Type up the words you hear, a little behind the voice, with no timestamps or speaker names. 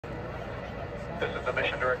This is the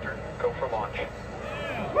mission director. Go for launch.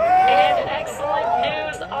 And excellent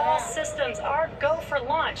news, all systems are go for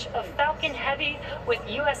launch of Falcon Heavy with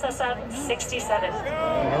USSF-67.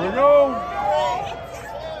 There we go.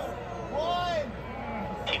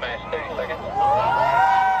 T-minus 30 seconds.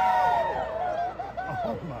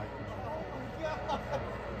 Oh my God.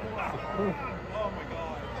 Oh my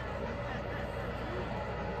God.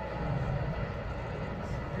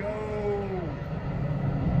 Go.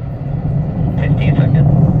 15 seconds.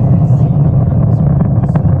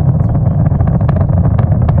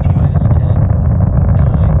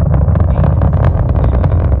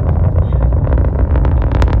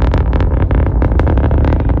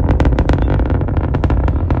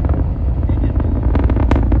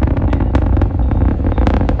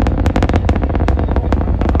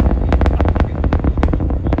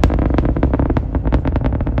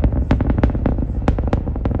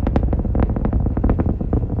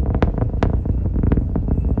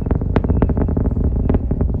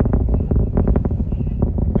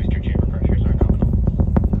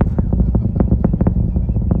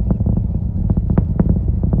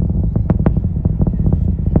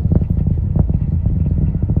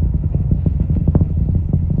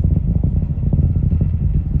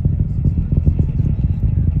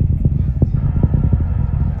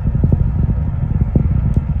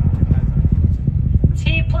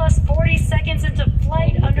 Into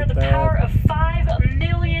flight under the power of 5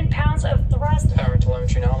 million pounds of thrust. Power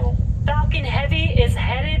telemetry nominal. Falcon Heavy is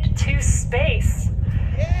headed to space.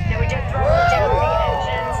 Now we did throw down the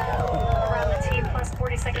engines around the T plus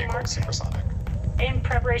 40-second mark. Supersonic. In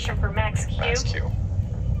preparation for Max Q. Max Q.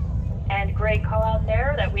 And great call out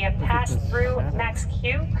there that we have passed through Max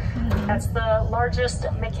Q. That's the largest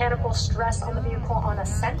mechanical stress on the vehicle on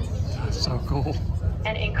ascent. So cool.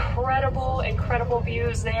 And incredible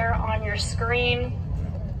views there on your screen.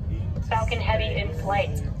 Falcon Heavy in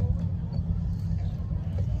flight.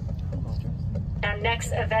 Now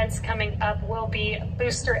next events coming up will be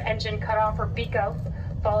booster engine cutoff or BECO,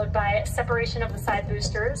 followed by separation of the side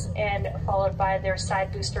boosters and followed by their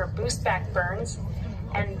side booster boost back burns.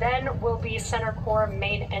 And then will be center core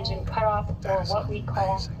main engine cutoff, or what we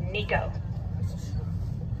call MECO.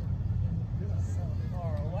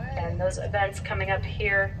 And those events coming up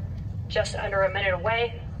here just under a minute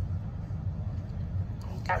away.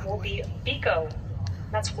 That will be BECO.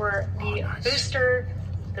 That's where the booster,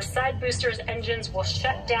 the side boosters engines will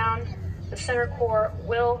shut down. The center core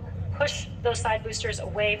will push those side boosters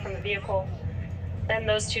away from the vehicle. Then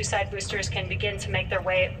those two side boosters can begin to make their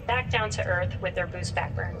way back down to Earth with their boost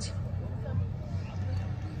back burns.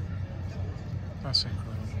 That's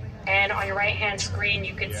incredible. And on your right-hand screen,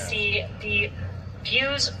 you can see the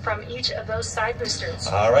views from each of those side boosters.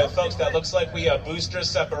 All right, folks, that looks like we have booster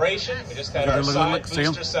separation. We just had our side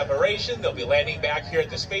booster separation. They'll be landing back here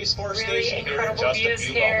at the Space Force Station here in just a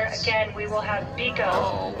few moments. Again, we will have BECO.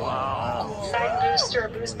 Oh, wow. Side booster,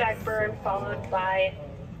 boost back burn, followed by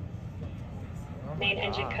main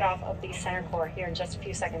engine cutoff of the center core here in just a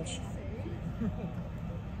few seconds.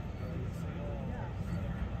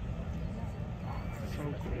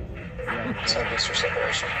 Side booster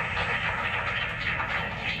separation.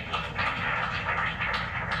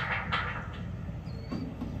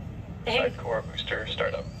 Side core booster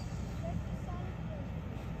startup.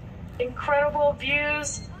 Incredible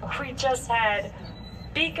views. We just had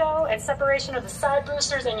BECO and separation of the side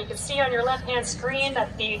boosters, and you can see on your left-hand screen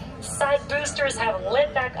that the side boosters have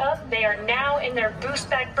lit back up. They are now in their boost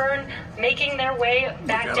back burn, making their way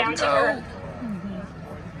back down to Earth.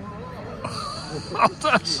 Oh,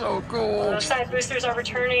 that's so cool. Those side boosters are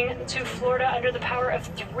returning to Florida under the power of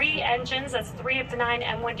 3 engines. That's 3 of the 9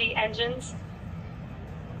 M1D engines.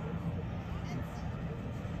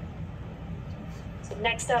 So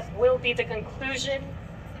next up will be the conclusion.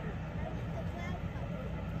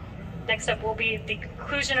 Next up will be the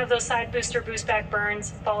conclusion of those side booster boost back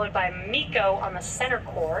burns, followed by MECO on the center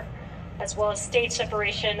core, as well as stage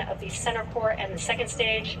separation of the center core and the second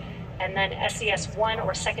stage, and then SES-1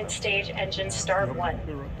 or second stage engine start 1.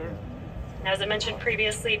 Now, as I mentioned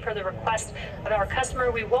previously, per the request of our customer,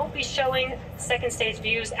 we won't be showing second stage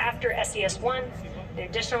views after SES-1.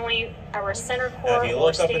 Additionally, our center core If you or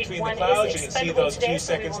look up stage between 1 the clouds, is you can see expendable those today, two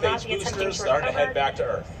so we second will not stage be attempting boosters to starting to head recover back to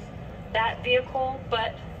Earth. that vehicle,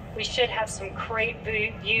 but we should have some great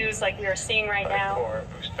views like we are seeing right now. Core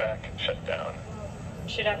boost back shut down.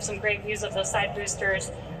 Should have some great views of those side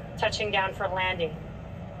boosters touching down for landing.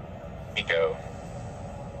 MECO.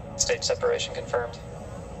 Stage separation confirmed.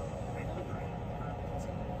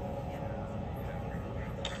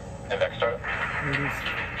 Evac start.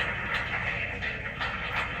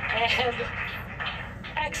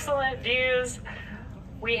 And excellent views.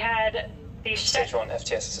 We had the Stage 1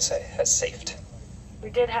 FTSSA has saved. We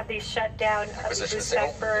did have the shutdown of the Acquisition boost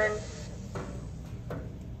back burn.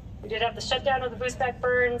 We did have the shutdown of the boost back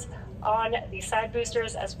burns on the side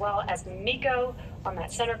boosters, as well as MECO on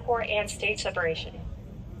that center core, and stage separation.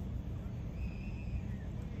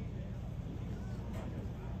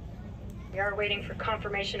 We are waiting for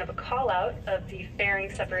confirmation of a call out of the fairing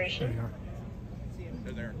separation.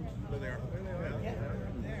 They're there. They're there.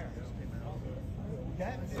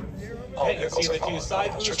 All Okay, you can vehicles see are the two following.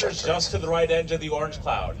 side Let's boosters return just to the right edge of the orange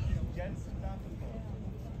cloud.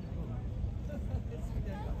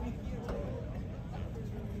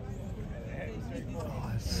 Oh,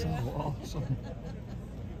 that's so awesome.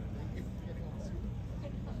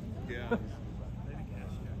 Yeah.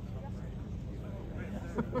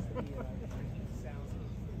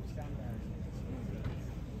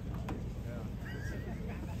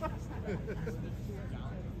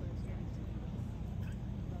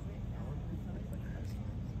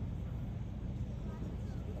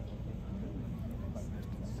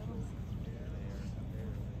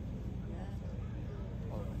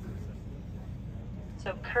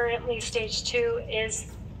 So currently stage 2 is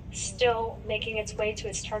still making its way to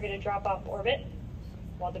its targeted drop-off orbit,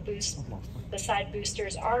 while the side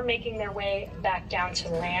boosters are making their way back down to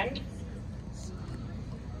land.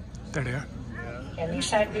 There they are. And these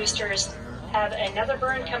side boosters have another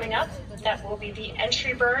burn coming up. That will be the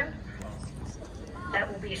entry burn.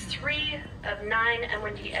 That will be 3 of 9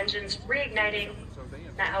 M1D engines reigniting.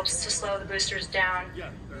 That helps to slow the boosters down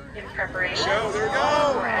in preparation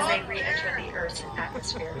for as they re-enter the Earth's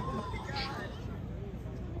atmosphere.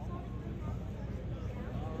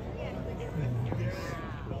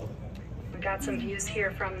 We got some views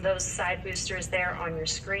here from those side boosters there on your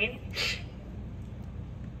screen.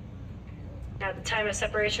 Now, at the time of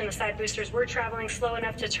separation, the side boosters were traveling slow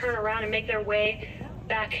enough to turn around and make their way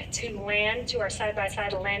back to land, to our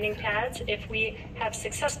side-by-side landing pads. If we have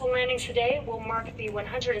successful landings today, we'll mark the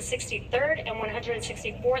 163rd and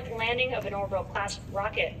 164th landing of an orbital-class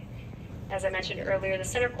rocket. As I mentioned earlier, the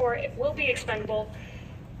center core, it will be expendable,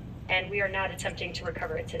 and we are not attempting to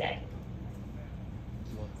recover it today.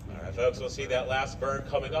 All right, folks, we'll see that last burn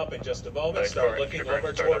coming up in just a moment. Thank Start you. looking Start over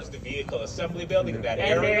up. towards the vehicle assembly building. That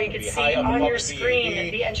And there area you will can be see high up on above your the screen,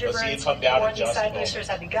 VAD. the entry You'll see it burns come down for in the just a side moment. boosters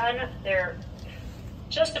have begun. They're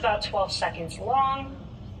just about 12 seconds long.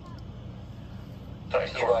 EY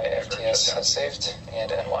FTS has saved,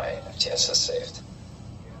 and NY FTS has saved.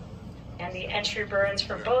 And the entry burns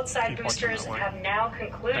for both side Keep boosters watching that way. have now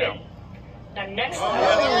concluded. Down. Now next will be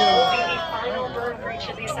the final burn for each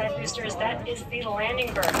of these side boosters. That is the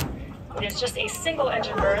landing burn. It is just a single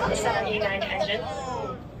engine burn, the 7E9 engine.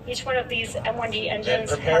 Each one of these M1D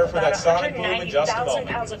engines prepare have for about that sonic boom in just a 190,000 moment.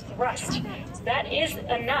 pounds of thrust. So that is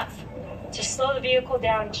enough to slow the vehicle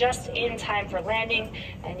down just in time for landing.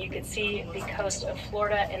 And you can see the coast of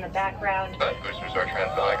Florida in the background. Boosters are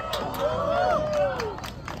transfixed.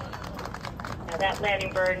 Now that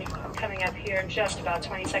landing burn coming up here in just about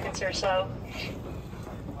 20 seconds or so.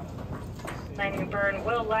 Landing burn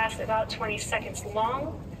will last about 20 seconds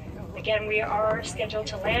long. Again, we are scheduled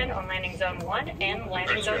to land on landing zone 1 and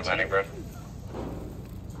landing zone 2.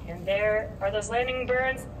 And there are those landing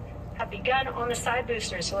burns have begun on the side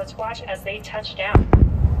boosters, so let's watch as they touch down.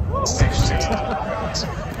 Stage 2.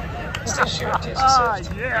 Stage 2 FTS has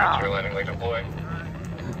saved. Yeah. You're landing leg deploy.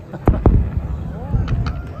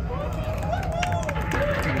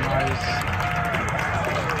 Nice.